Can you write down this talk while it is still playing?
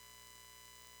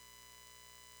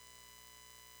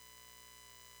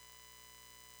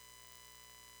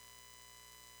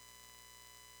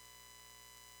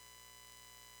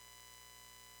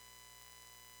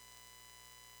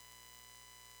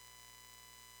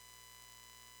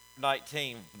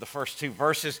19, the first two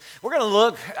verses. We're going to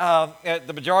look at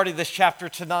the majority of this chapter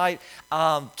tonight.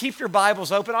 Keep your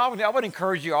Bibles open. I would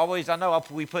encourage you always, I know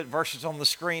we put verses on the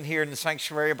screen here in the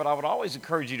sanctuary, but I would always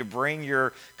encourage you to bring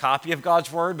your copy of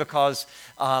God's Word because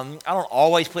I don't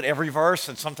always put every verse,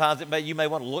 and sometimes you may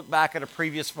want to look back at a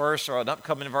previous verse or an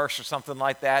upcoming verse or something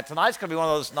like that. Tonight's going to be one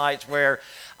of those nights where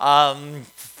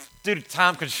due to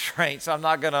time constraints, I'm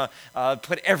not going to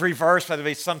put every verse,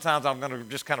 but sometimes I'm going to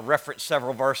just kind of reference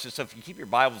several verses. So if you keep your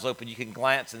Bibles open, you can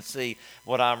glance and see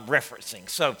what I'm referencing.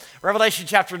 So Revelation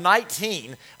chapter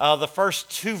 19, the first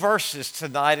two verses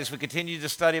tonight as we continue to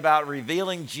study about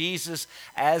revealing Jesus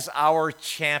as our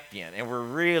champion. And we're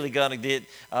really going to get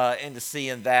into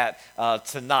seeing that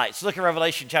tonight. So look at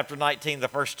Revelation chapter 19, the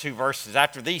first two verses.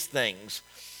 After these things,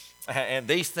 and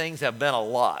these things have been a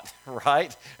lot,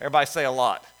 right? Everybody say a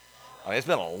lot. It's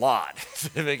been a lot that's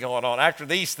been going on. After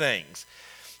these things,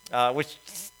 which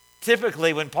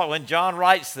typically when John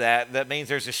writes that means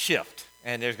there's a shift,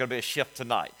 and there's going to be a shift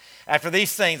tonight. After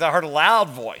these things, I heard a loud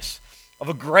voice of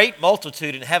a great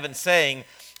multitude in heaven saying,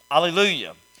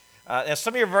 Alleluia. Now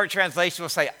some of your translations will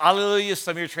say Alleluia.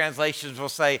 Some of your translations will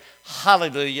say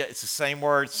Hallelujah. It's the same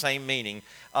word, same meaning.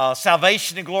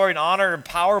 Salvation and glory and honor and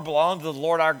power belong to the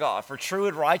Lord our God. For true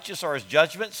and righteous are his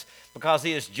judgments, because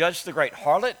he has judged the great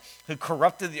harlot who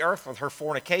corrupted the earth with her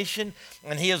fornication,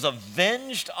 and he has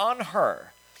avenged on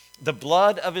her the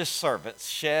blood of his servants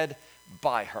shed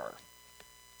by her.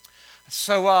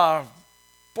 So,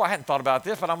 boy, I hadn't thought about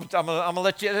this, but I'm going to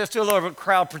let you, let's do a little bit of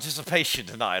crowd participation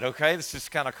tonight, okay? This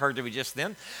just kind of occurred to me just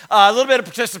then. A little bit of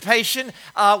participation.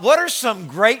 What are some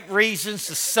great reasons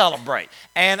to celebrate?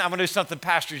 And I'm going to do something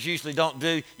pastors usually don't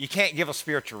do. You can't give a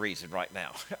spiritual reason right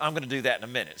now. I'm going to do that in a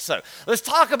minute. So let's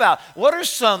talk about what are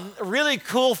some really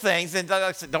cool things. And like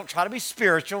I said, don't try to be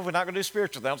spiritual. We're not going to do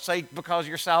spiritual. Don't say because of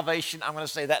your salvation. I'm going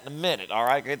to say that in a minute, all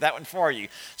right? Get that one for you.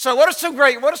 So what are some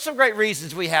great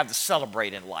reasons we have to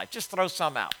celebrate in life? Just throw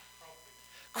some out.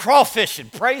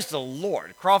 Crawfishing, praise the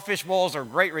Lord. Crawfish boils are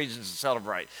great reasons to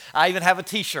celebrate. I even have a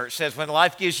t-shirt that says, when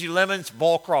life gives you lemons,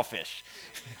 boil crawfish.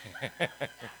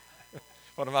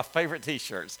 One of my favorite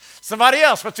t-shirts. Somebody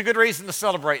else, what's a good reason to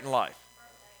celebrate in life?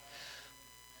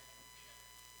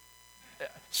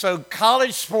 So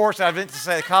college sports, I meant to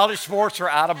say college sports are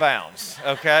out of bounds,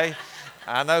 okay?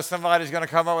 I know somebody's going to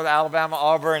come up with Alabama,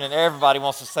 Auburn, and everybody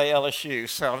wants to say LSU,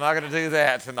 so I'm not going to do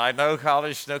that tonight. No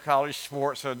college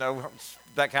sports, or no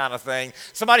that kind of thing.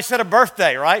 Somebody said a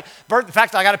birthday, right? In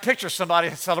fact, I got a picture of somebody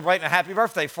celebrating a happy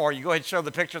birthday for you. Go ahead and show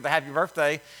the picture of the happy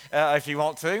birthday if you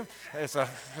want to. It's a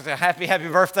happy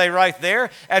birthday right there.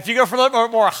 And if you go for a little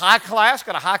more high class,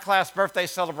 got a high class birthday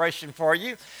celebration for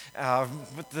you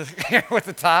with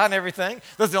the tie and everything.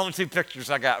 Those are the only two pictures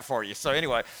I got for you. So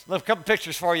anyway, a couple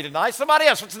pictures for you tonight. Somebody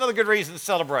else, what's another good reason to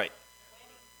celebrate?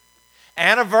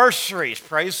 Anniversaries,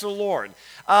 praise the Lord.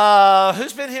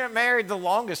 Who's been here married the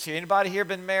longest here? Anybody here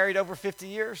been married over 50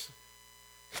 years?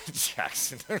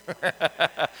 Jackson.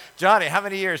 Johnny, how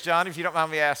many years, Johnny, if you don't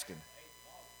mind me asking?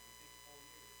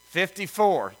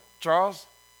 54. Charles?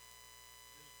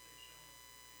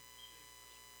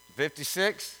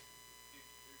 56?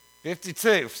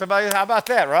 52. Somebody, how about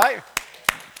that, right?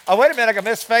 Oh, wait a minute, I got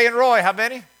Miss Faye and Roy. How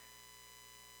many?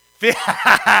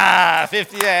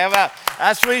 50, yeah,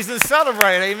 that's reason to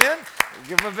celebrate, amen?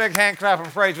 Give them a big hand clap and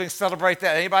praise. We can celebrate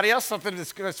that. Anybody else, something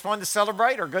that's fun to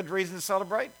celebrate or good reason to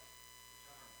celebrate?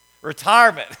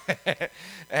 Retirement.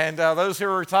 And those who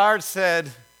are retired said,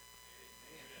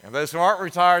 and those who aren't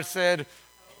retired said,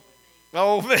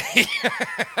 oh me,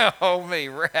 oh me,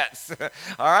 rats.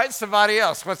 All right, somebody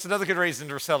else. What's another good reason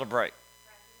to celebrate?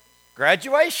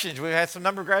 Graduations. We've had some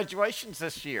number of graduations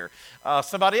this year.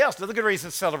 Somebody else, another good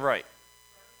reason to celebrate.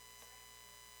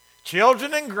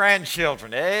 Children and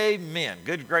grandchildren. Amen.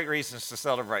 Great reasons to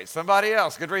celebrate. Somebody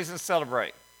else, good reason to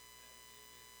celebrate.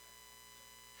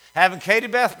 Having Katie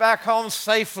Beth back home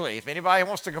safely. If anybody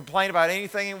wants to complain about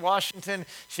anything in Washington,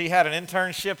 she had an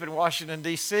internship in Washington,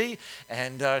 D.C.,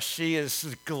 and she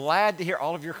is glad to hear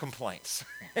all of your complaints.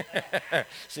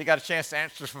 She got a chance to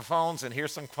answer some phones and hear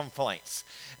some complaints,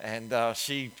 and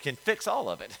she can fix all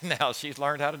of it. Now, she's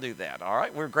learned how to do that, all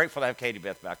right? We're grateful to have Katie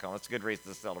Beth back home. That's a good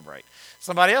reason to celebrate.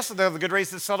 Somebody else, another good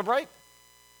reason to celebrate?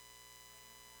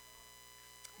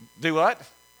 Do what?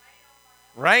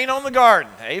 Rain on the garden.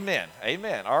 Amen.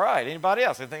 Amen. All right. Anybody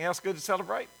else? Anything else good to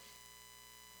celebrate?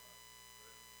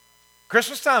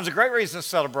 Christmas time is a great reason to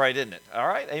celebrate, isn't it? All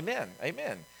right. Amen.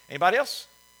 Amen. Anybody else?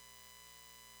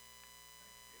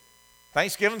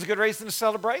 Thanksgiving's a good reason to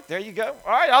celebrate. There you go.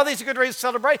 All right, all these are good reasons to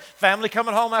celebrate. Family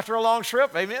coming home after a long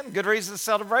trip, amen. Good reasons to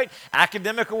celebrate.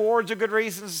 Academic awards are good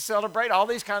reasons to celebrate. All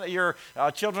these kind of your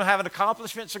children having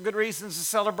accomplishments are good reasons to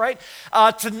celebrate.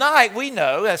 Tonight, we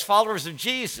know as followers of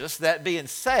Jesus that being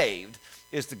saved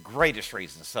is the greatest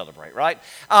reason to celebrate, right?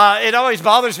 It always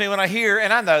bothers me when I hear,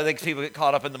 and I know that people get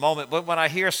caught up in the moment, but when I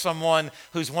hear someone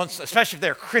who's once, especially if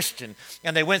they're a Christian,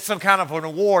 and they win some kind of an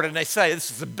award and they say,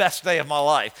 this is the best day of my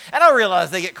life. And I realize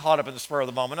they get caught up in the spur of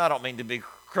the moment. I don't mean to be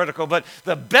critical, but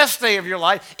the best day of your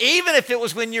life, even if it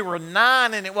was when you were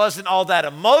 9 and it wasn't all that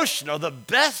emotional, the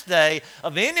best day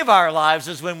of any of our lives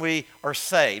is when we are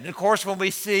saved. And of course, when we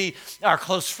see our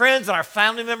close friends and our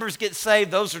family members get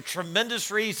saved, those are tremendous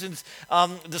reasons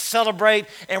to celebrate.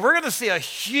 And we're going to see a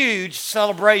huge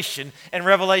celebration in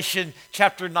Revelation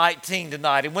chapter 19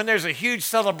 tonight. And when there's a huge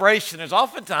celebration, there's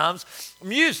oftentimes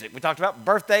music. We talked about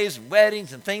birthdays,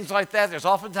 weddings, and things like that. There's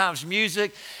oftentimes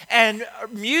music, and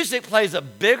music plays a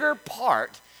bigger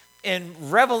part in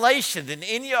Revelation than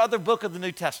any other book of the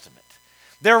New Testament.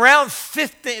 They're around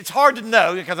 15. It's hard to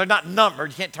know because they're not numbered.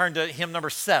 You can't turn to hymn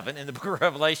number 7 in the book of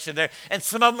Revelation there. And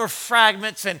some of them are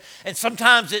fragments, and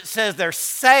sometimes it says they're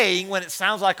saying when it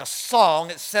sounds like a song.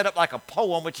 It's set up like a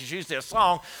poem, which is usually a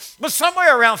song, but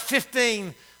somewhere around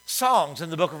 15 songs in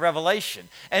the book of Revelation.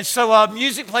 And so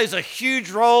music plays a huge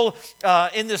role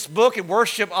in this book, and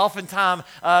worship oftentimes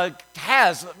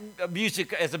has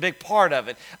music as a big part of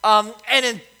it.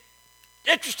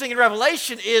 Interesting in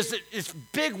Revelation is that it's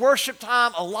big worship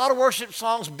time, a lot of worship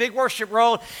songs, big worship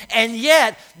role, and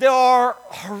yet there are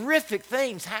horrific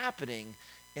things happening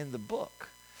in the book.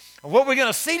 And what we're going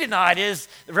to see tonight is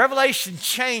the Revelation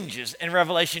changes in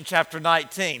Revelation chapter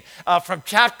 19. From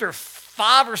chapter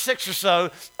 5 or 6 or so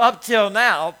up till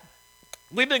now,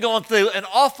 we've been going through an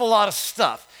awful lot of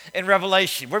stuff in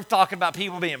Revelation. We're talking about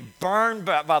people being burned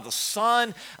by the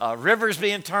sun, rivers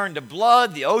being turned to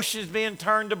blood, the oceans being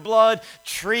turned to blood,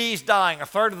 trees dying, a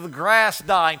third of the grass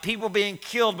dying, people being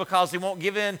killed because they won't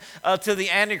give in to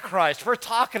the Antichrist. We're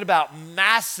talking about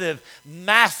massive,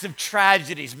 massive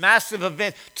tragedies, massive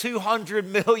events, 200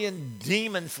 million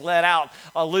demons let out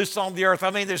loose on the earth. I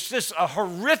mean, there's just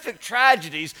horrific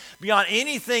tragedies beyond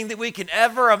anything that we can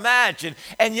ever imagine.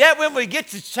 And yet when we get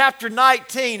to chapter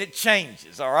 19, it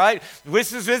changes, all right?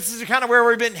 This is kind of where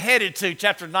we've been headed to,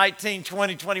 chapter 19,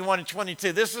 20, 21, and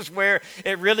 22. This is where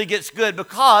it really gets good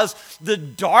because the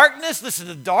darkness, listen,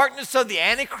 the darkness of the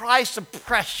Antichrist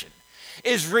oppression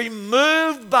is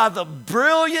removed by the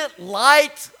brilliant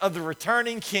light of the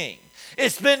returning King.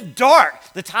 It's been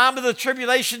dark. The time of the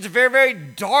tribulation is a very, very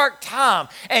dark time.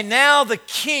 And now the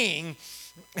King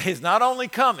is not only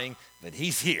coming, but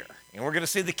he's here. And we're going to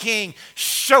see the King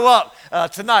show up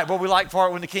tonight. Well, we like for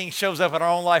it when the King shows up in our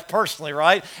own life personally,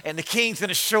 right? And the King's going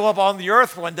to show up on the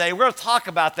earth one day. We're going to talk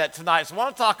about that tonight. So I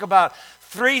want to talk about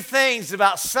 3 things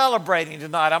about celebrating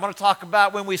tonight. I'm going to talk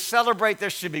about when we celebrate, there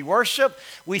should be worship.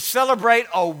 We celebrate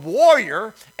a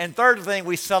warrior. And third thing,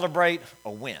 we celebrate a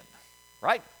win.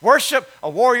 Right? Worship,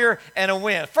 a warrior, and a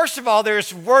win. First of all,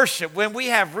 there's worship. When we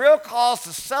have real cause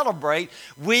to celebrate,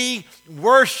 we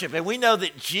worship. And we know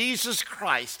that Jesus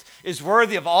Christ is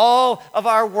worthy of all of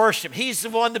our worship. He's the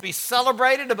one to be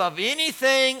celebrated above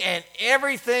anything and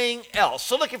everything else.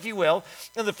 So look, if you will,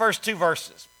 in the first 2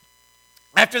 verses.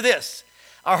 After this,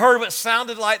 I heard what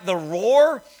sounded like the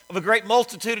roar of a great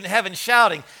multitude in heaven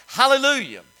shouting,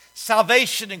 "Hallelujah!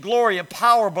 Salvation and glory and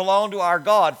power belong to our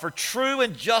God, for true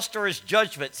and just are his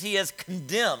judgments. He has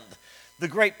condemned the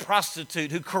great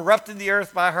prostitute who corrupted the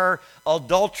earth by her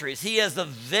adulteries. He has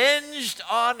avenged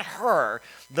on her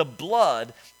the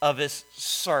blood of his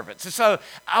servants." And so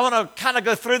I want to kind of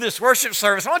go through this worship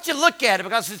service. I want you to look at it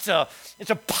because it's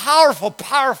a powerful,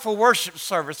 powerful worship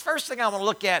service. First thing I want to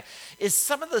look at is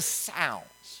some of the sounds.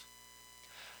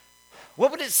 What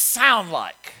would it sound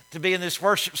like to be in this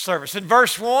worship service? In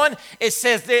verse 1, it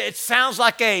says that it sounds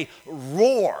like a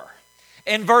roar.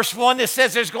 In verse 1, it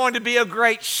says there's going to be a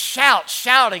great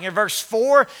shouting. In verse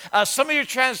 4, some of your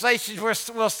translations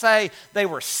will say they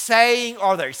were saying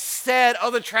or they said.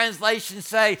 Other translations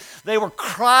say they were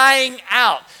crying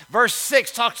out. Verse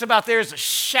 6 talks about there's a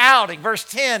shouting. Verse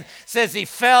 10 says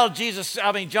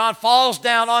John falls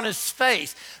down on his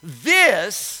face.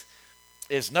 This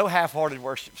is no half-hearted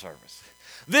worship service.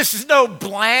 This is no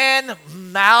bland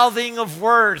mouthing of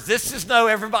words. This is no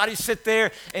everybody sit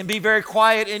there and be very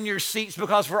quiet in your seats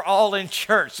because we're all in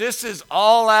church. This is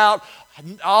all out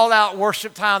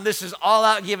worship time. This is all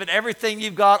out giving everything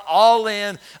you've got, all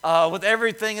in with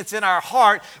everything that's in our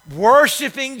heart,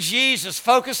 worshiping Jesus,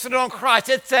 focusing on Christ.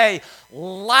 It's a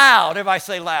loud, everybody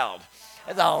say loud.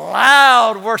 It's a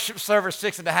loud worship service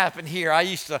fixing to happen here. I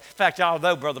used to, in fact, y'all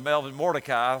know Brother Melvin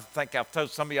Mordecai. I think I've told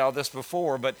some of y'all this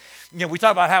before, but we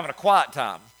talk about having a quiet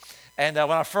time. And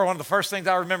one of the first things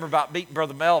I remember about meeting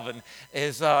Brother Melvin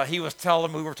is he was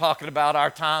telling, we were talking about our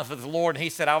times with the Lord, and he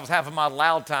said, I was having my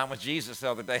loud time with Jesus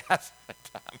the other day. I said,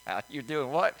 how you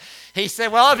doing what? He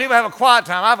said, well, a lot of people have a quiet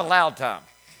time. I have a loud time.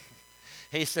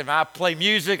 He said, I play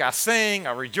music, I sing,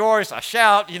 I rejoice, I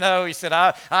shout, He said,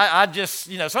 I just,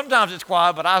 sometimes it's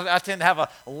quiet, but I tend to have a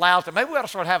loud time. Maybe we ought to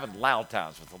start having loud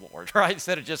times with the Lord, right?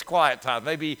 Instead of just quiet time.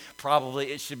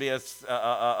 Probably it should be a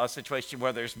situation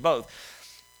where there's both.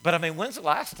 But when's the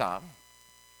last time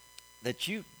that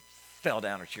you fell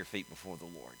down at your feet before the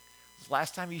Lord? When's the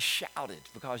last time you shouted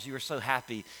because you were so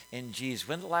happy in Jesus?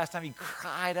 When's the last time you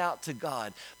cried out to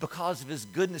God because of his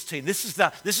goodness to you? This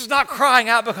is not crying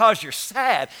out because you're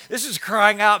sad. This is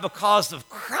crying out because of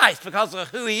Christ, because of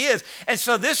who he is. And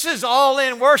so this is all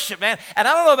in worship, man. And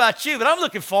I don't know about you, but I'm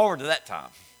looking forward to that time.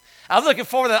 I'm looking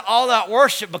forward to all that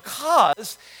worship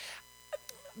because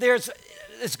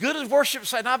as good as worship,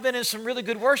 and I've been in some really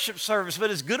good worship service, but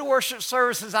as good a worship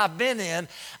service as I've been in,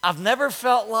 I've never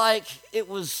felt like it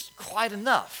was quite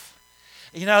enough.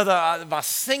 My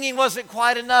singing wasn't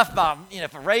quite enough.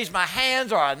 If I raised my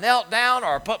hands or I knelt down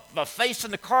or I put my face in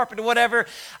the carpet or whatever,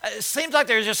 it seems like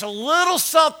there's just a little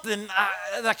something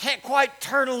that I can't quite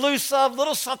turn loose of,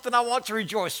 little something I want to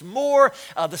rejoice more.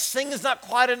 The singing's not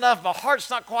quite enough. My heart's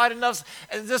not quite enough.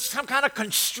 There's some kind of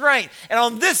constraint. And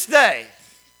on this day,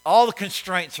 all the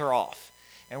constraints are off.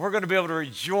 And we're going to be able to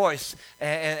rejoice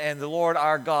in the Lord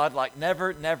our God like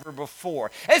never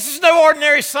before. This is no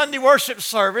ordinary Sunday worship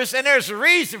service, and there's a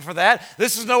reason for that.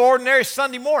 This is no ordinary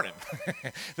Sunday morning.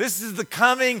 This is the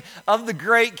coming of the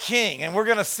great King, and we're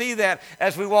going to see that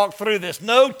as we walk through this.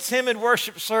 No timid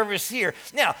worship service here.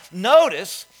 Now,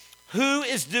 notice who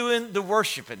is doing the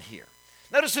worshiping here.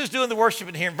 Notice who's doing the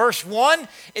worshiping here. In verse 1,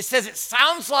 it says it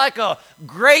sounds like a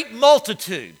great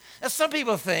multitude. Now, some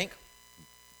people think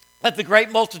that the great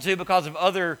multitude, because of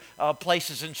other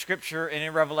places in Scripture and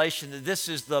in Revelation, that this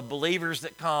is the believers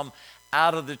that come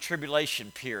out of the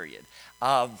tribulation period.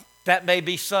 That may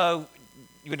be so.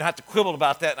 You're going to have to quibble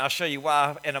about that, and I'll show you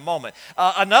why in a moment.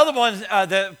 Another one,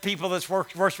 the people that's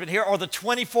worshiping here are the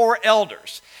 24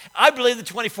 elders. I believe the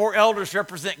 24 elders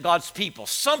represent God's people.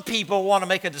 Some people want to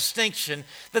make a distinction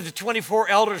that the 24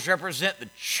 elders represent the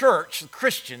church, the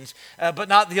Christians, but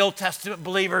not the Old Testament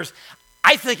believers.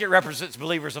 I think it represents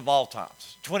believers of all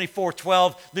times. 24,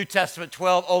 12, New Testament,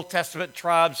 12, Old Testament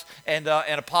tribes and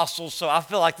apostles. So I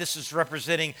feel like this is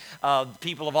representing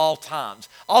people of all times.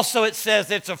 Also, it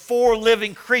says it's a 4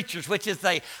 living creatures, which is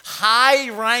a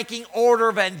high-ranking order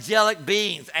of angelic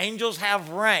beings. Angels have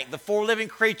rank. The 4 living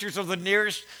creatures are the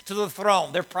nearest to the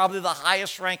throne. They're probably the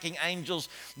highest-ranking angels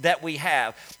that we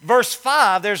have. Verse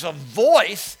 5, there's a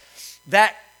voice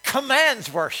that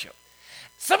commands worship.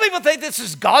 Some people think this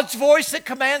is God's voice that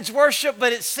commands worship,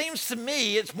 but it seems to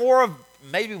me it's more of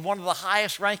maybe one of the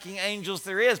highest ranking angels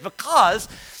there is, because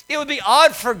it would be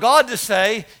odd for God to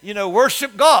say,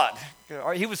 worship God.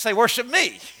 Or he would say, worship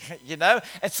me,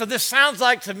 And so this sounds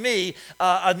like to me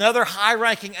another high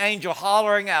ranking angel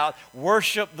hollering out,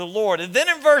 worship the Lord. And then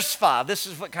in verse 5, this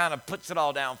is what kind of puts it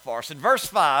all down for us. In verse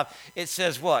 5, it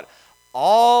says what?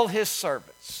 All his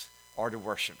servants are to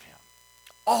worship him.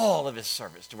 All of his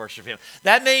servants to worship him.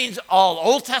 That means all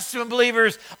Old Testament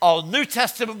believers, all New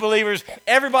Testament believers,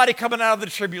 everybody coming out of the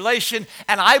tribulation,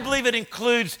 and I believe it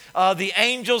includes the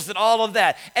angels and all of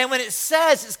that. And when it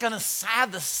says it's going to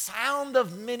have the sound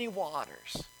of many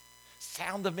waters,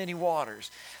 sound of many waters,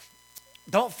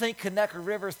 don't think Conecuh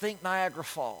River, think Niagara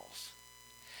Falls.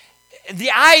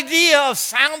 The idea of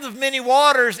sound of many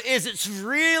waters is it's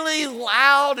really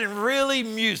loud and really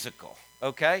musical.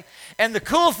 Okay? And the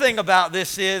cool thing about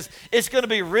this is it's going to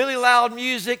be really loud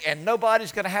music and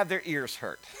nobody's going to have their ears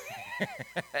hurt.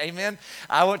 Amen?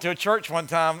 I went to a church one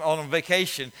time on a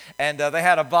vacation, and they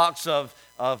had a box of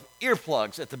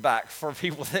earplugs at the back for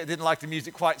people that didn't like the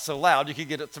music quite so loud. You could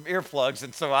get some earplugs.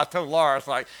 And so I told Laura, I was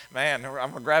like, man, I'm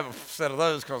going to grab a set of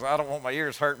those because I don't want my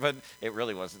ears hurt. But it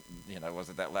really wasn't,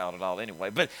 wasn't that loud at all anyway.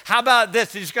 But how about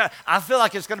this? I feel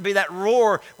like it's going to be that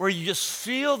roar where you just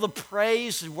feel the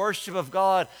praise and worship of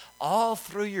God all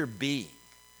through your being.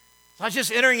 It's not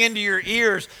just entering into your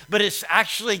ears, but it's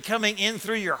actually coming in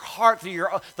through your heart, through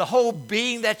the whole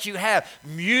being that you have,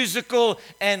 musical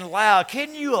and loud.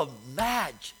 Can you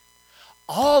imagine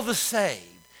all the saved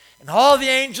and all the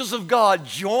angels of God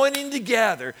joining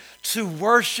together to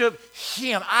worship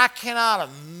him. I cannot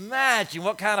imagine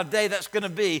what kind of day that's going to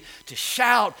be to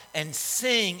shout and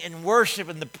sing and worship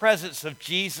in the presence of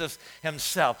Jesus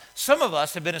himself. Some of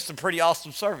us have been in some pretty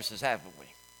awesome services, haven't we?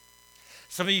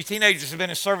 Some of you teenagers have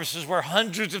been in services where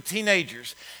hundreds of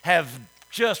teenagers have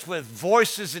just with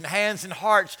voices and hands and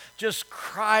hearts just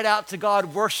cried out to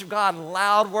God, worship God,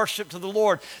 loud worship to the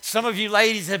Lord. Some of you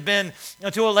ladies have been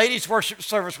to a ladies' worship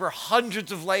service where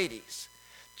hundreds of ladies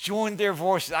joined their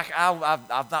voices.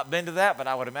 I've not been to that, but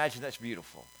I would imagine that's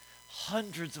beautiful.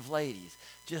 Hundreds of ladies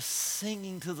just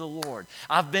singing to the Lord.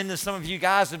 I've been to some of you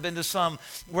guys have been to some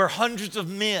where hundreds of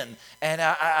men, and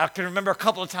I can remember a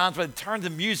couple of times where they turned the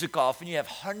music off and you have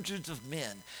hundreds of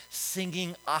men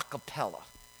singing a cappella.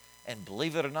 And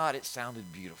believe it or not, it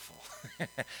sounded beautiful.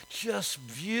 Just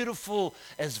beautiful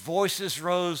as voices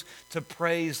rose to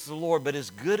praise the Lord. But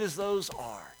as good as those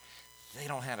are, they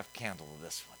don't have a candle to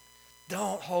this one.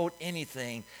 Don't hold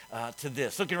anything to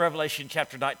this. Look in Revelation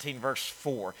chapter 19, verse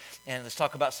 4. And let's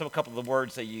talk about a couple of the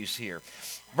words they use here.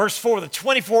 Verse 4, the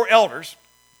 24 elders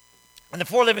and the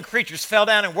four living creatures fell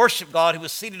down and worshiped God who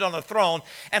was seated on the throne,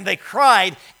 and they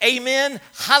cried, Amen,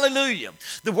 hallelujah.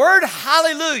 The word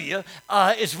hallelujah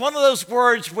is one of those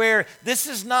words where this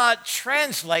is not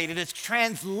translated, it's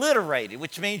transliterated,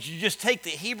 which means you just take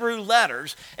the Hebrew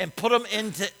letters and put them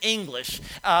into English.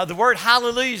 The word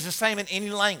hallelujah is the same in any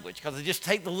language because they just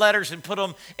take the letters and put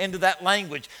them into that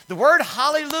language. The word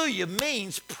hallelujah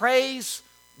means praise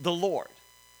the Lord.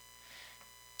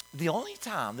 The only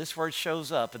time this word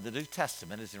shows up in the New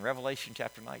Testament is in Revelation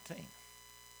chapter 19.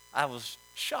 I was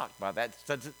shocked by that. It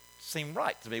doesn't seem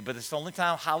right to me, but it's the only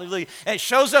time, hallelujah. And it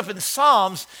shows up in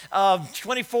Psalms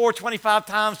 24, 25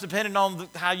 times, depending on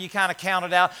how you kind of count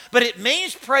it out. But it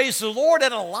means praise the Lord,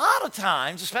 and a lot of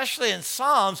times, especially in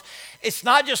Psalms, it's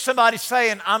not just somebody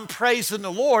saying, I'm praising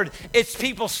the Lord. It's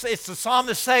the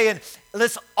psalmist saying,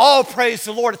 let's all praise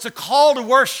the Lord. It's a call to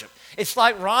worship. It's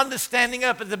like Rhonda standing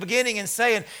up at the beginning and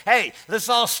saying, hey, let's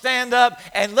all stand up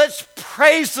and let's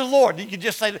praise the Lord. You can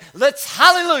just say, let's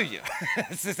hallelujah.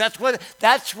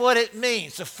 That's what it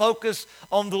means, to focus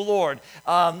on the Lord.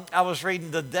 I was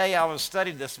reading the day I was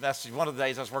studying this message. One of the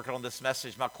days I was working on this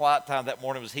message, my quiet time that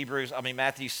morning was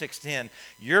Matthew 6:10.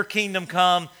 Your kingdom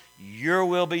come, your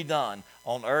will be done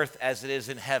on earth as it is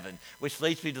in heaven, which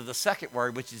leads me to the second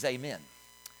word, which is amen.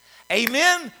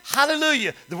 Amen,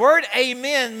 hallelujah. The word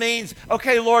amen means,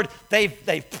 okay, Lord,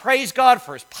 they've praised God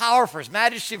for his power, for his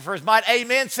majesty, for his might.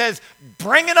 Amen says,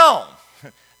 bring it on.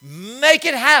 Make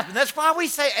it happen. That's why we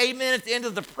say amen at the end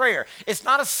of the prayer. It's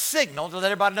not a signal to let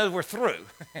everybody know we're through.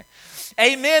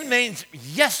 Amen means,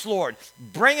 yes, Lord,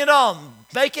 bring it on.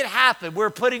 Make it happen.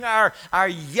 We're putting our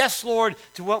yes, Lord,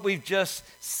 to what we've just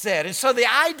said. And so the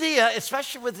idea,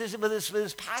 especially with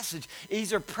this passage,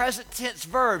 these are present tense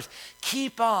verbs.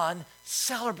 Keep on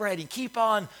celebrating. Keep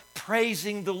on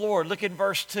praising the Lord. Look in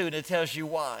verse 2, and it tells you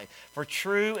why. For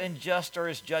true and just are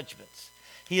his judgments.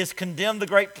 He has condemned the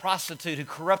great prostitute who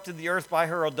corrupted the earth by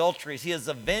her adulteries. He has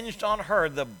avenged on her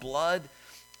the blood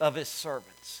of his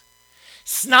servants.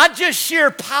 It's not just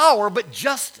sheer power, but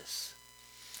justice.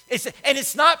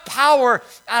 It's not power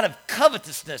out of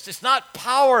covetousness. It's not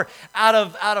power out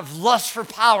of lust for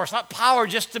power. It's not power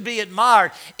just to be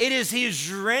admired. It is he's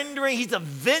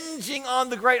avenging on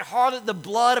the great harlot the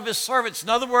blood of his servants. In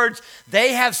other words,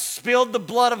 they have spilled the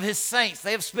blood of his saints.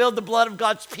 They have spilled the blood of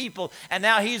God's people. And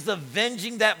now he's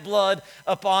avenging that blood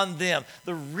upon them.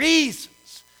 The reasons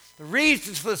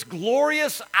for this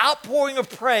glorious outpouring of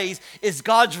praise is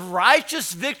God's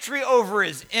righteous victory over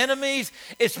his enemies.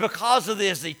 It's because of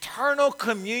his eternal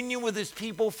communion with his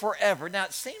people forever. Now,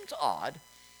 it seems odd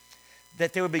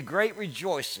that there would be great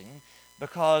rejoicing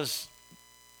because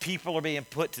people are being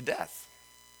put to death.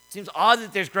 It seems odd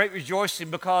that there's great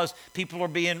rejoicing because people are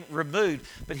being removed.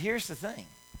 But here's the thing.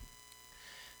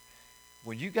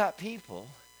 When you got people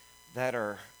that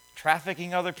are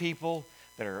trafficking other people,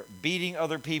 that are beating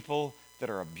other people, that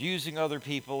are abusing other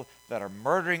people, that are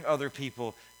murdering other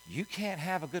people, you can't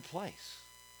have a good place.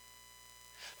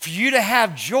 For you to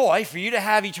have joy, for you to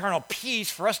have eternal peace,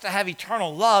 for us to have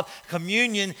eternal love,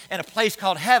 communion, and a place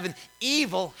called heaven,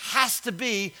 evil has to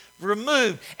be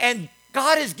removed. And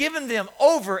God has given them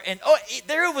over, and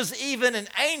there was even an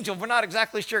angel. We're not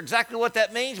exactly sure exactly what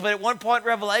that means, but at one point in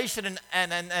Revelation,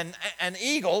 an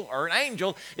eagle or an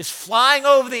angel is flying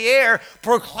over the air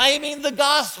proclaiming the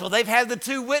gospel. They've had the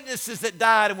two witnesses that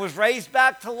died and was raised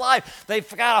back to life. They've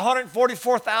got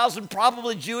 144,000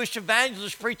 probably Jewish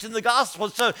evangelists preaching the gospel.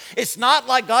 So it's not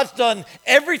like God's done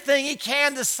everything he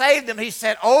can to save them. He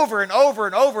said over and over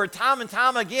and over, time and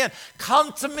time again,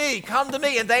 come to me, come to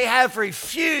me. And they have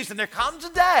refused, and there comes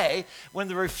a day when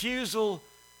the refusal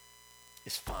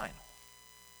is final.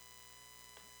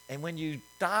 And when you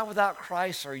die without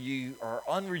Christ, or you are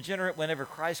unregenerate whenever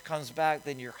Christ comes back,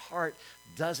 then your heart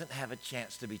doesn't have a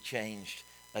chance to be changed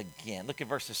again. Look at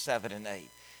verses 7 and 8.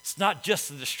 It's not just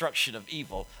the destruction of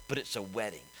evil, but it's a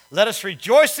wedding. Let us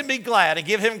rejoice and be glad and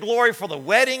give him glory, for the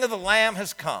wedding of the Lamb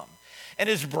has come. And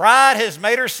his bride has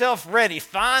made herself ready.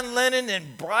 Fine linen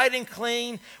and bright and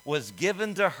clean was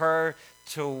given to her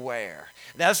to wear.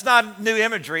 Now, it's not new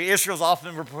imagery. Israel's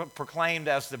often proclaimed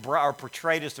as the bride, or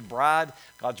portrayed as the bride,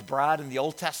 God's bride in the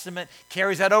Old Testament.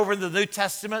 Carries that over into the New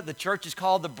Testament. The church is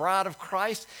called the bride of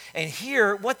Christ. And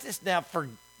here, what this now for,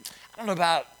 I don't know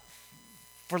about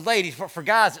for ladies, but for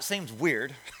guys, it seems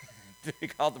weird to be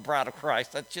called the bride of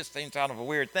Christ. That just seems kind of a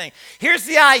weird thing. Here's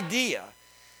the idea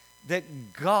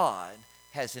that God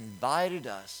has invited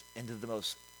us into the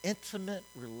most intimate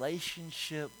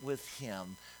relationship with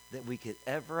him that we could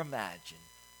ever imagine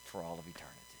for all of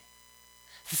eternity.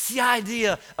 It's the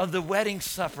idea of the wedding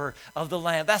supper of the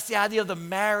Lamb. That's the idea of the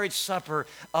marriage supper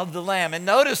of the Lamb. And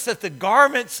notice that the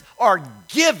garments are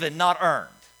given, not earned.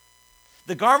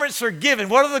 The garments are given.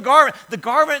 What are the garments? The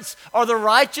garments are the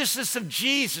righteousness of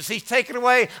Jesus. He's taken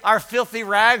away our filthy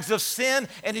rags of sin,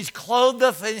 and he's clothed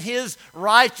us in his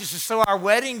righteousness. So our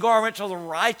wedding garments are the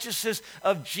righteousness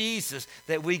of Jesus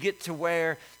that we get to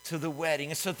wear to the wedding.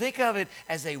 And so think of it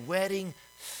as a wedding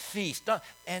feast.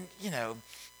 And, you know,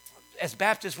 as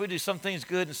Baptists, we do some things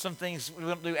good and some things we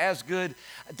don't do as good.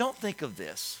 Don't think of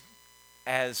this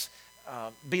as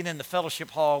being in the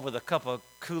fellowship hall with a cup of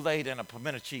Kool-Aid and a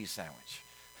pimento cheese sandwich.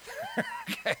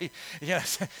 Okay,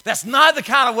 yes, that's not the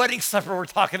kind of wedding supper we're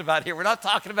talking about here. We're not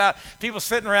talking about people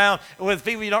sitting around with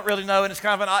people you don't really know, and it's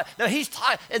kind of an odd. No, he's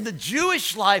talking in the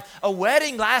Jewish life. A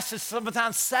wedding lasted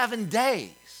sometimes 7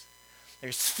 days.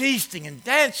 There's feasting and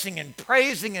dancing and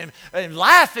praising and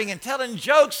laughing and telling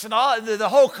jokes, and all. The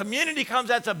whole community comes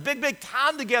out. It's a big, big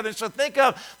time together. And so think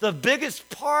of the biggest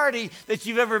party that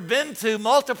you've ever been to,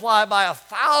 multiply it by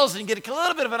 1,000, get a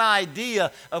little bit of an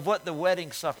idea of what the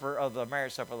wedding supper of the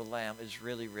marriage supper of the Lamb is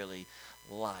really, really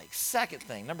like. Second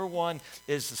thing, number one,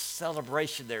 is the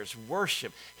celebration. There's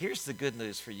worship. Here's the good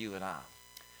news for you and I.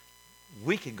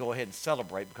 We can go ahead and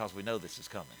celebrate because we know this is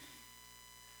coming.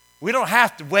 We don't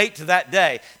have to wait to that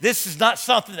day. This is not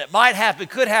something that might happen,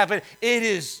 could happen. It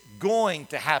is going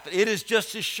to happen. It is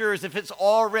just as sure as if it's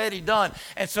already done.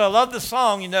 And so I love the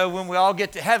song, you know, when we all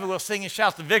get to heaven, we'll sing and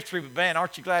shout the victory. But man,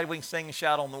 aren't you glad we can sing and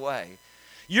shout on the way?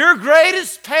 Your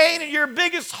greatest pain and your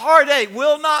biggest heartache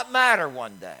will not matter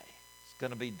one day. It's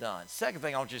going to be done. Second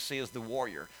thing I want you to see is the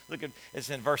warrior. Look at, it's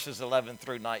in verses 11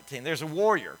 through 19. There's a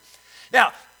warrior.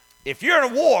 Now, if you're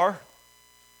in a war,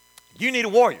 you need a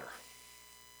warrior.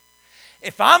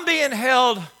 If I'm being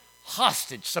held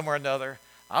hostage somewhere or another,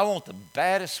 I want the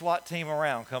baddest SWAT team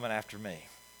around coming after me.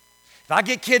 If I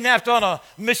get kidnapped on a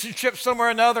mission trip somewhere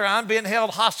or another, I'm being held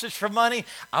hostage for money,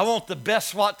 I want the best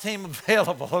SWAT team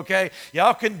available, okay?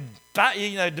 Y'all can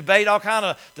debate all kind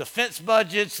of defense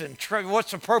budgets and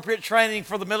what's appropriate training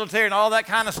for the military and all that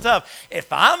kind of stuff.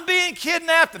 If I'm being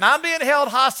kidnapped and I'm being held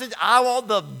hostage, I want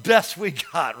the best we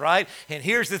got, right? And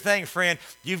here's the thing, friend,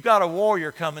 you've got a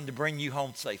warrior coming to bring you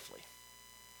home safely.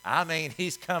 I mean,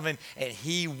 he's coming and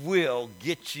he will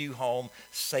get you home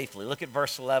safely. Look at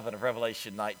verse 11 of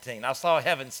Revelation 19. I saw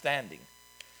heaven standing,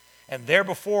 and there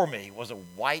before me was a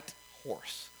white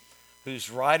horse, whose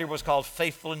rider was called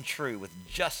Faithful and True. With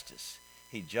justice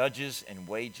he judges and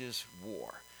wages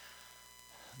war.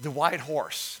 The white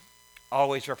horse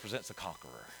always represents a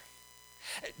conqueror.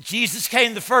 Jesus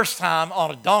came the first time on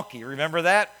a donkey. Remember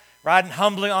that? Riding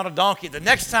humbly on a donkey. The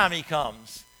next time he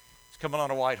comes, coming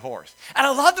on a white horse. And I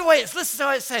love the way listen to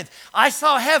what it says. I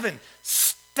saw heaven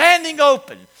standing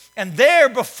open, and there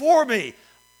before me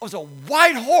was a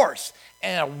white horse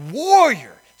and a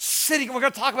warrior sitting. We're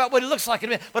going to talk about what he looks like in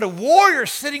a minute, but a warrior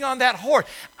sitting on that horse.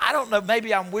 I don't know,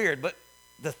 maybe I'm weird, but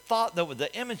the thought, the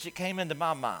image that came into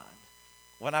my mind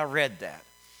when I read that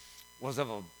was of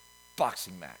a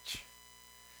boxing match.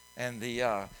 And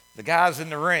the guy's in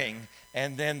the ring,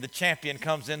 and then the champion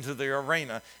comes into the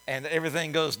arena, and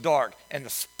everything goes dark, and the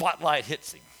spotlight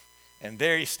hits him. And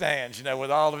there he stands, with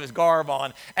all of his garb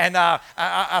on. And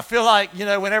I feel like,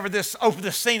 whenever this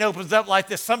scene opens up like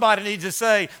this, somebody needs to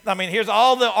say, here's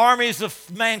all the armies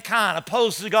of mankind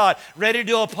opposed to God, ready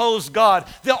to oppose God.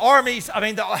 The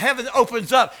heaven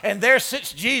opens up, and there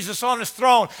sits Jesus on his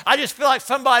throne. I just feel like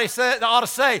somebody ought to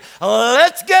say,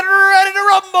 let's get ready to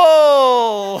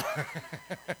rumble.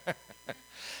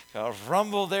 Because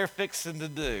rumble they're fixing to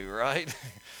do, right?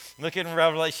 Look in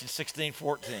Revelation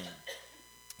 16:14.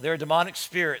 There are demonic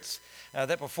spirits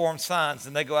that perform signs,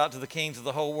 and they go out to the kings of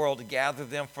the whole world to gather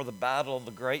them for the battle on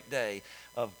the great day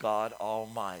of God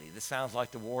Almighty. This sounds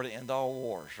like the war to end all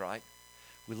wars, right?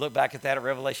 We look back at that at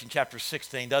Revelation chapter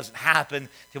 16. Doesn't happen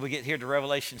till we get here to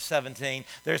Revelation 17.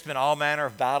 There's been all manner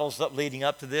of battles leading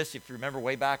up to this. If you remember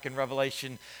way back in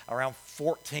Revelation around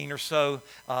 14 or so,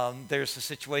 there's a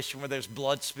situation where there's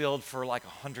blood spilled for like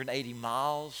 180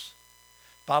 miles.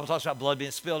 The Bible talks about blood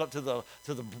being spilled up to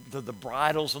the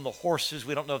bridles on the horses.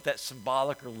 We don't know if that's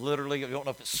symbolic or literally. We don't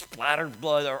know if it's splattered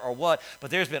blood or what.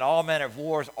 But there's been all manner of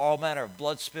wars, all manner of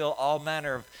blood spill, all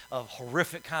manner of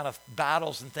horrific kind of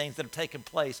battles and things that have taken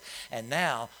place. And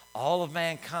now all of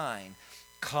mankind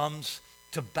comes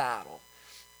to battle.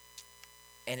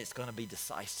 And it's going to be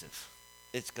decisive.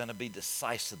 It's going to be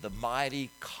decisive. The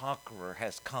mighty conqueror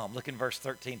has come. Look in verse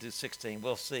 13 to 16.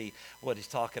 We'll see what he's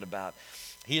talking about.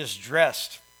 He is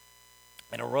dressed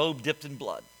in a robe dipped in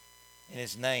blood, and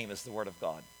his name is the Word of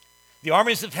God. The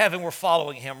armies of heaven were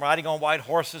following him, riding on white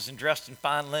horses and dressed in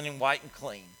fine linen, white and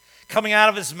clean. Coming out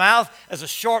of his mouth as a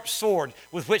sharp sword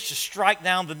with which to strike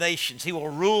down the nations. He will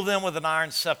rule them with an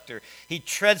iron scepter. He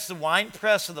treads the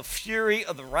winepress of the fury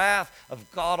of the wrath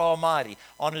of God Almighty.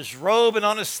 On his robe and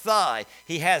on his thigh,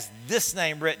 he has this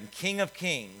name written, King of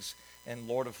Kings and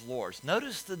Lord of Lords.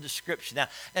 Notice the description. Now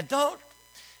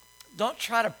don't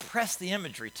try to press the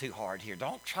imagery too hard here.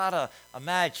 Don't try to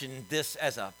imagine this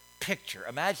as a picture.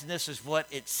 Imagine this as what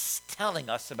it's telling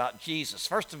us about Jesus.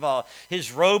 First of all,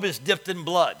 his robe is dipped in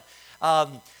blood. I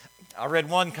read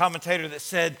one commentator that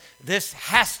said this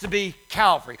has to be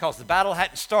Calvary because the battle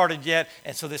hadn't started yet,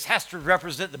 and so this has to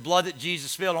represent the blood that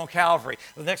Jesus spilled on Calvary.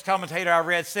 The next commentator I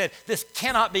read said this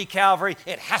cannot be Calvary.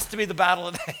 It has to be the battle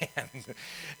at hand.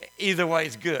 Either way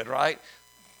is good, right?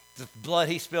 The blood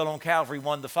he spilled on Calvary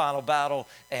won the final battle,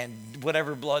 and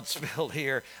whatever blood spilled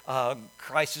here,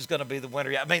 Christ is going to be the winner.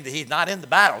 He's not in the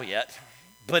battle yet,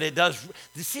 but it does.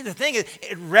 You see, the thing is,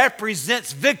 it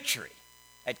represents victory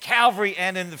at Calvary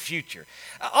and in the future.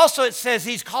 Also, it says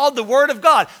he's called the Word of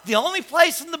God. The only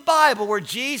place in the Bible where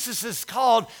Jesus is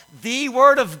called the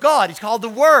Word of God. He's called the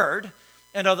Word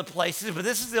in other places, but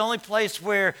this is the only place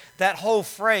where that whole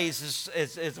phrase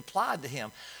is applied to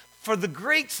him. For the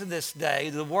Greeks in this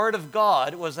day, the Word of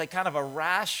God was a kind of a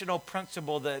rational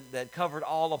principle that covered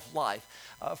all of life.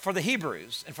 For the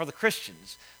Hebrews and for the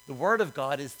Christians, the Word of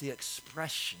God is the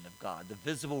expression of God, the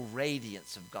visible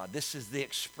radiance of God. This is the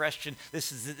expression.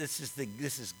 This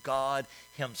is God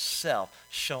Himself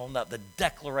shown up, the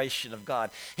declaration of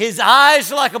God. His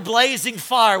eyes are like a blazing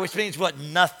fire, which means what?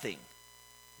 Nothing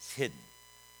is hidden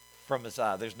from his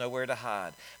eye. There's nowhere to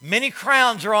hide. Many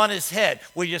crowns are on his head.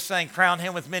 We're just saying crown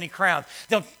him with many crowns.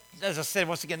 As I said,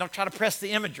 once again, don't try to press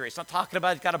the imagery. It's not talking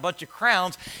about he's got a bunch of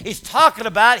crowns. He's talking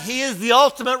about he is the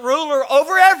ultimate ruler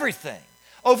over everything,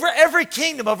 over every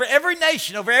kingdom, over every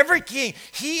nation, over every king.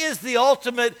 He is the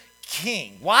ultimate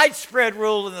king. Widespread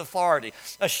rule and authority.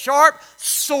 A sharp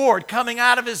sword coming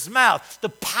out of his mouth. The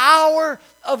power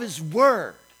of his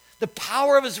word. The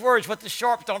power of his words, what the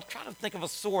sharp, don't try to think of a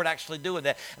sword actually doing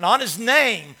that. And on his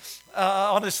name,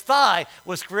 on his thigh,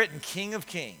 was written King of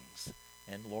Kings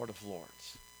and Lord of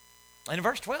Lords. And in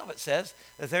verse 12 it says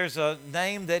that there's a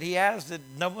name that he has that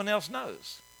no one else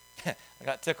knows. I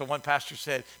got tickled. One pastor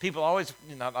said, people always,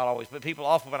 not always, but people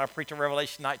often when I preach on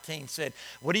Revelation 19 said,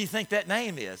 what do you think that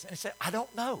name is? And he said, I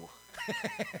don't know.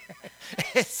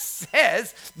 It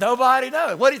says nobody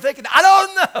knows. What are you thinking? I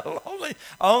don't know.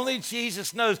 Only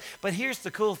Jesus knows. But here's the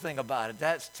cool thing about it.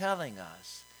 That's telling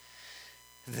us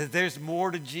that there's more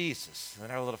to Jesus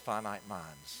than our little finite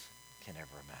minds can ever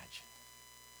imagine.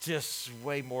 Just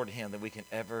way more to him than we can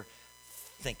ever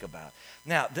think about.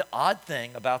 Now, the odd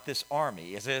thing about this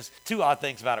army is there's two odd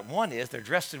things about it. One is they're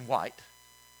dressed in white.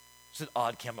 It's an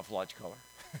odd camouflage color.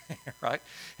 Right?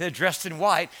 They're dressed in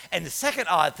white. And the second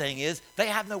odd thing is they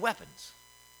have no weapons.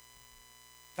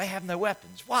 They have no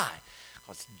weapons. Why?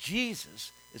 Because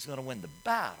Jesus is going to win the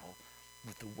battle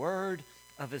with the word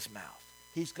of his mouth.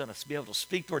 He's going to be able to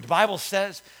speak the word. The Bible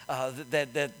says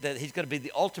that he's going to be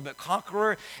the ultimate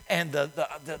conqueror. And the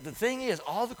thing is,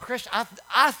 all the Christians,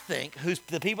 I think, who's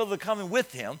the people that are coming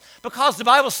with him, because the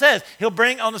Bible says he'll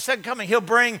bring, on the second coming, he'll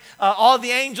bring all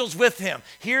the angels with him.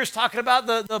 Here's talking about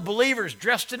the believers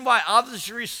dressed in white.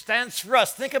 Obviously stands for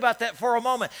us. Think about that for a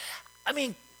moment. I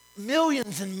mean,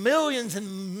 millions and millions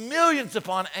and millions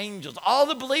upon angels, all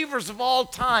the believers of all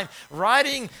time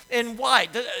riding in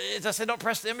white. As I said, don't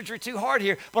press the imagery too hard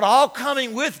here, but all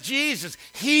coming with Jesus.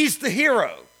 He's the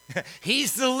hero.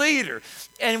 He's the leader.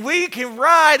 And we can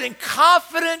ride in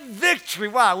confident victory.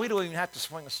 Why? We don't even have to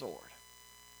swing a sword.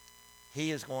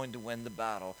 He is going to win the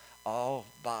battle all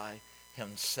by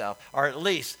himself, or at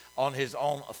least on his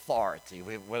own authority,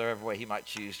 whatever way he might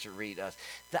choose to read us.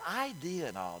 The idea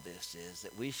in all this is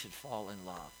that we should fall in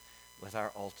love with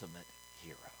our ultimate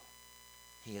hero.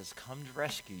 He has come to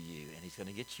rescue you, and he's going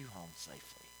to get you home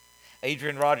safely.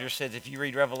 Adrian Rogers says, if you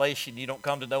read Revelation, you don't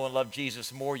come to know and love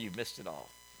Jesus more, you've missed it all.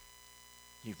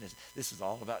 This is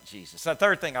all about Jesus. So the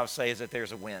third thing I would say is that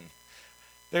there's a win.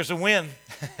 There's a win.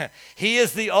 He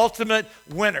is the ultimate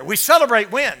winner. We celebrate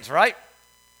wins, right?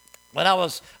 When I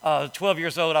was 12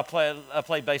 years old, I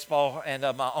played baseball, and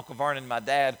my Uncle Vernon, my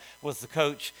dad, was the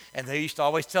coach, and they used to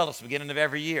always tell us at the beginning of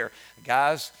every year,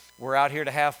 guys, we're out here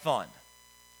to have fun.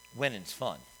 Winning's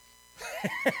fun.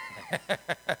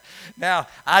 Now,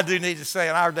 I do need to say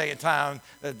in our day and time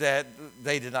that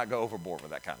they did not go overboard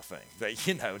with that kind of thing.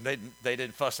 They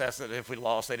didn't fuss at us if we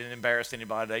lost. They didn't embarrass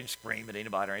anybody. They didn't scream at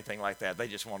anybody or anything like that. They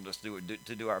just wanted us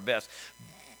to do our best.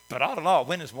 But all in all,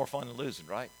 winning's more fun than losing,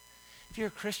 right? If you're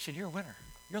a Christian, you're a winner.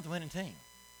 You're the winning team.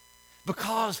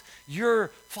 Because your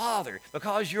father,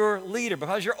 because your leader,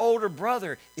 because your older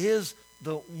brother is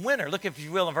the winner. Look, if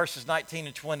you will, in verses 19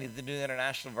 and 20 of the New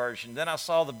International Version. Then I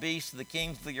saw the beasts, the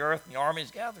kings of the earth, and the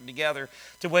armies gathered together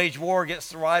to wage war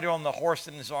against the rider on the horse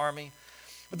and his army.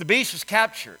 But the beast was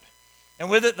captured, and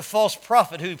with it the false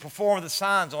prophet who performed the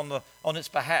signs on its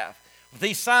behalf. With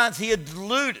these signs he had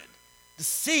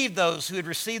deceived those who had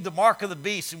received the mark of the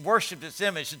beast and worshipped its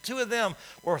image. And 2 of them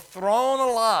were thrown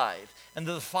alive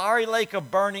into the fiery lake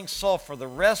of burning sulfur. The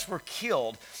rest were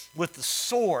killed with the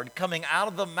sword coming out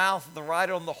of the mouth of the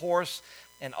rider on the horse,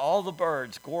 and all the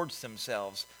birds gorged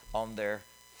themselves on their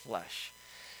flesh.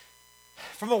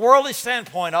 From a worldly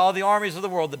standpoint, all the armies of the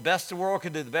world, the best the world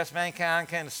can do, the best mankind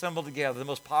can assemble together, the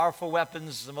most powerful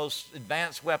weapons, the most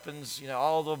advanced weapons,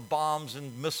 all the bombs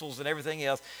and missiles and everything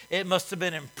else, it must have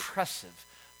been impressive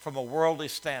from a worldly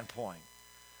standpoint.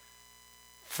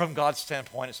 From God's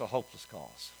standpoint, it's a hopeless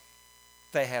cause.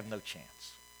 They have no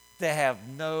chance. They have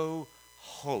no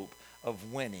hope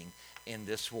of winning in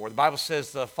this war. The Bible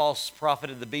says the false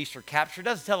prophet and the beast are captured. It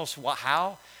doesn't tell us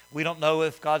how. We don't know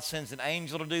if God sends an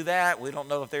angel to do that. We don't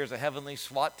know if there's a heavenly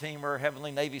SWAT team or a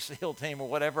heavenly Navy SEAL team or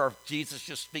whatever, or if Jesus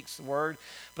just speaks the word.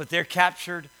 But they're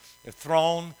captured. They're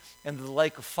thrown into the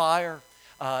lake of fire.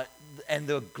 And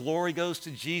the glory goes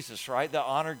to Jesus, right? The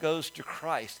honor goes to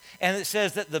Christ. And it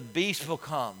says that the beast will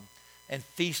come and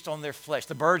feast on their flesh.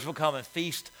 The birds will come and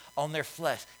feast on their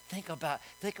flesh.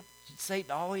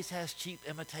 Satan always has cheap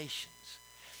imitations.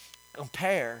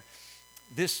 Compare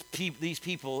these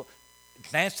people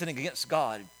dancing against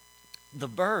God. The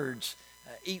birds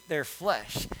eat their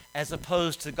flesh, as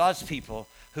opposed to God's people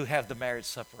who have the marriage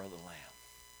supper of the Lamb.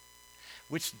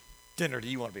 Which dinner do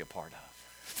you want to be a part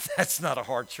of? That's not a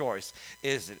hard choice,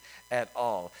 is it, at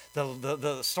all?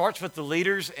 The starts with the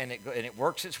leaders, and it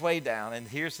works its way down. And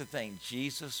here's the thing.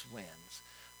 Jesus wins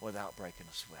without breaking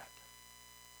a sweat.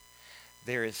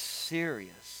 There is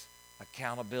serious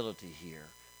accountability here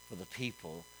for the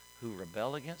people who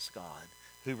rebel against God,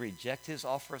 who reject his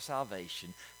offer of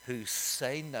salvation, who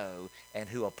say no, and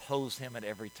who oppose him at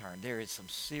every turn. There is some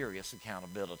serious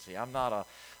accountability. I'm not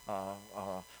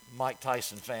a Mike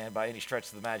Tyson fan by any stretch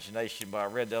of the imagination, but I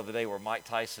read the other day where Mike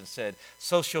Tyson said,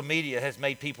 social media has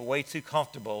made people way too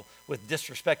comfortable with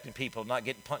disrespecting people, not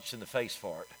getting punched in the face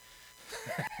for it.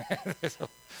 There's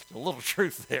a little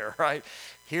truth there, right?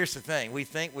 Here's the thing. We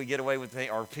think we get away with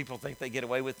things, or people think they get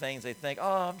away with things. They think,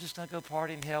 oh, I'm just going to go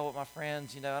party in hell with my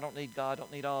friends. I don't need God,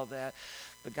 don't need all of that.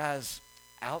 But guys,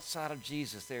 outside of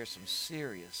Jesus, there's some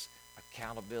serious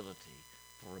accountability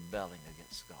for rebelling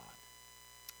against God.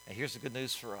 And here's the good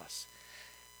news for us.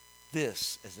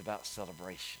 This is about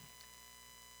celebration.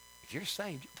 If you're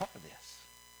saved, you're part of this.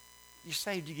 You're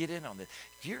saved, you get in on this.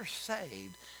 If you're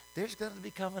saved, there's going to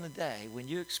be coming a day when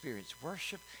you experience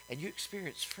worship and you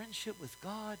experience friendship with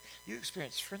God. You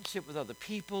experience friendship with other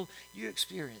people. You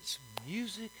experience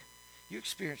music. You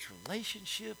experience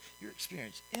relationship. You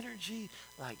experience energy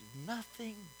like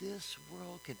nothing this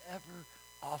world can ever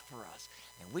offer us.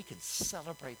 And we can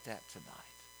celebrate that tonight.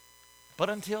 But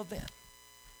until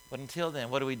then,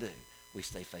 what do? We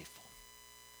stay faithful.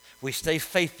 We stay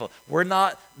faithful. We're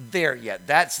not there yet.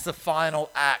 That's the final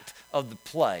act of the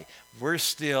play. We're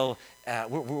still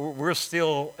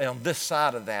on this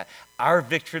side of that. Our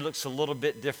victory looks a little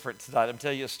bit different tonight. I'm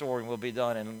telling you a story, and we'll be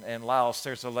done. In Laos,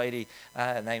 there's a lady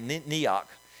named Neok,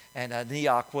 and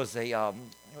Neok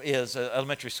is an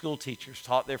elementary school teacher. She's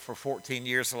taught there for 14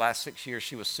 years. The last 6 years,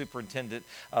 she was superintendent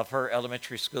of her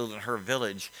elementary school in her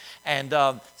village. And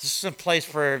this is a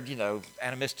place where,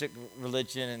 animistic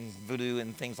religion and voodoo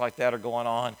and things like that are going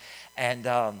on. And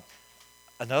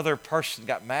another person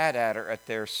got mad at her at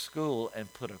their school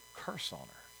and put a curse on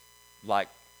her, like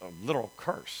a literal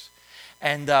curse.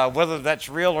 And whether that's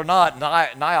real or not,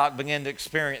 Nyack began to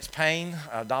experience pain,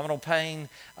 abdominal pain.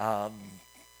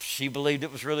 She believed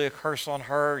it was really a curse on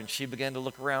her, and she began to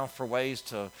look around for ways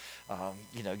to,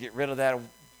 get rid of that,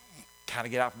 kind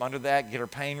of get out from under that, get her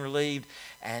pain relieved.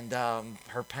 And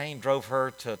her pain drove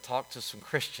her to talk to some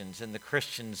Christians, and the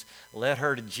Christians led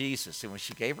her to Jesus. And when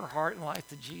she gave her heart and life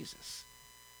to Jesus,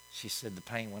 she said the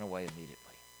pain went away immediately.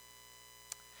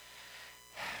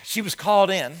 She was called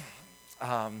in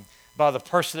by the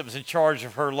person that was in charge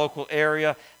of her local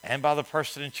area and by the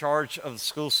person in charge of the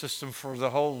school system for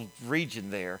the whole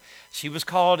region there. She was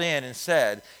called in and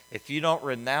said, if you don't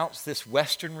renounce this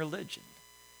Western religion,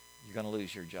 you're going to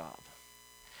lose your job.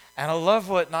 And I love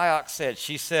what Nyack said.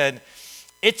 She said,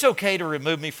 it's okay to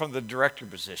remove me from the director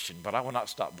position, but I will not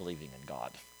stop believing in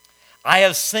God. I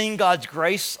have seen God's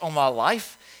grace on my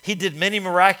life. He did many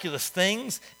miraculous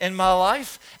things in my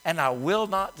life, and I will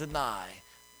not deny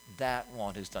that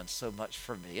one who's done so much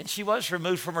for me. And she was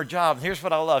removed from her job. And here's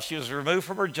what I love. She was removed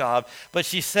from her job, but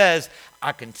she says,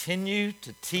 I continue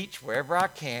to teach wherever I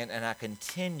can, and I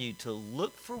continue to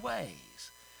look for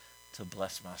ways to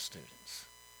bless my students.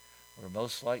 We're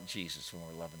most like Jesus when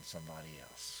we're loving somebody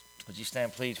else. Would you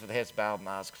stand, please, with heads bowed and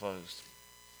eyes closed?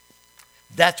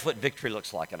 That's what victory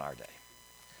looks like in our day.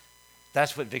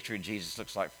 That's what victory in Jesus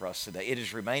looks like for us today. It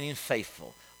is remaining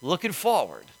faithful, looking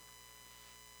forward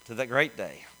to that great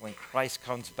day when Christ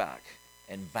comes back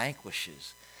and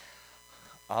vanquishes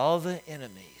all the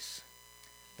enemies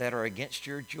that are against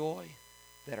your joy,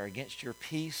 that are against your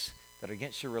peace, that are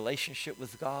against your relationship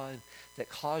with God, that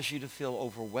cause you to feel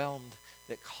overwhelmed,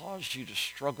 that cause you to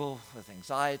struggle with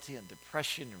anxiety and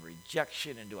depression and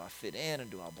rejection, and do I fit in and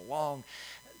do I belong?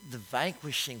 The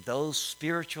vanquishing those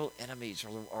spiritual enemies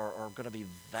are going to be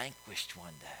vanquished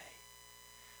one day.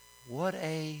 What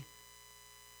a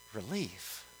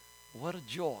relief. What a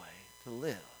joy to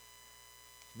live.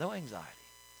 No anxiety,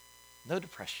 no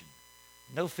depression,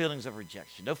 no feelings of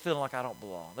rejection, no feeling like I don't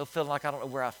belong, no feeling like I don't know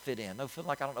where I fit in, no feeling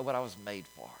like I don't know what I was made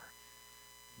for.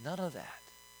 None of that,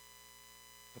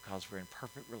 because we're in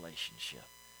perfect relationship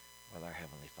with our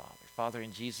Heavenly Father. Father,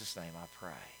 in Jesus' name I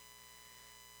pray,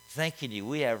 thanking you,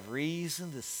 we have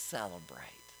reason to celebrate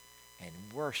and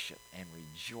worship and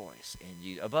rejoice in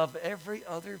you. Above every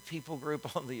other people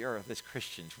group on the earth as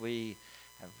Christians, we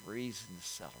have reason to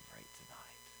celebrate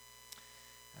tonight.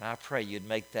 And I pray you'd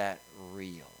make that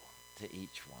real to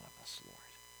each one of us, Lord.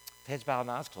 Heads bowed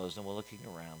and eyes closed, and we're looking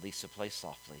around. Lisa, play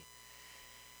softly.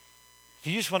 If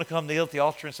you just want to come kneel at the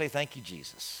altar and say, thank you,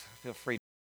 Jesus, feel free.